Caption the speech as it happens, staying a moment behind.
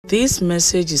This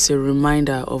message is a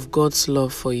reminder of God's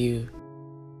love for you.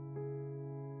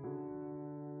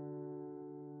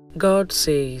 God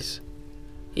says,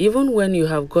 even when you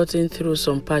have gotten through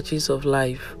some patches of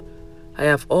life, I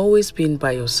have always been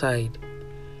by your side.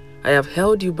 I have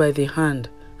held you by the hand,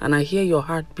 and I hear your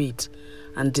heartbeat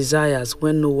and desires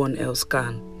when no one else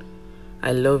can.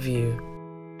 I love you.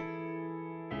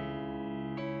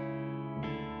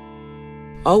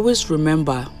 Always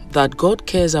remember that God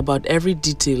cares about every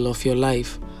detail of your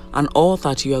life and all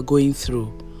that you are going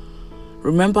through.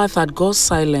 Remember that God's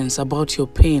silence about your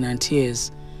pain and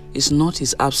tears is not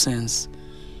His absence.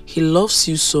 He loves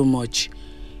you so much.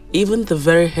 Even the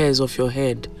very hairs of your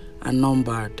head are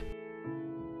numbered.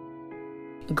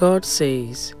 God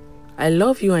says, I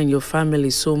love you and your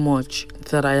family so much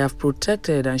that I have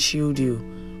protected and shielded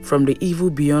you from the evil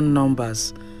beyond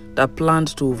numbers that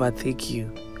planned to overtake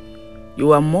you.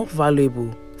 You are more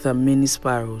valuable than many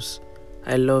sparrows.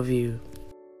 I love you.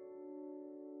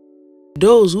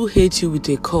 Those who hate you with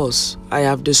a curse, I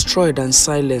have destroyed and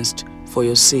silenced for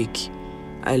your sake.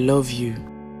 I love you.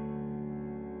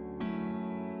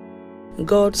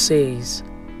 God says,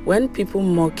 when people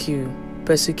mock you,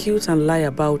 persecute and lie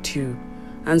about you,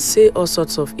 and say all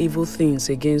sorts of evil things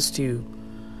against you,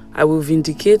 I will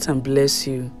vindicate and bless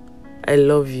you. I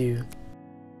love you.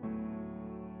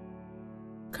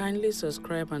 Kindly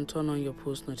subscribe and turn on your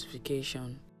post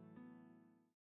notification.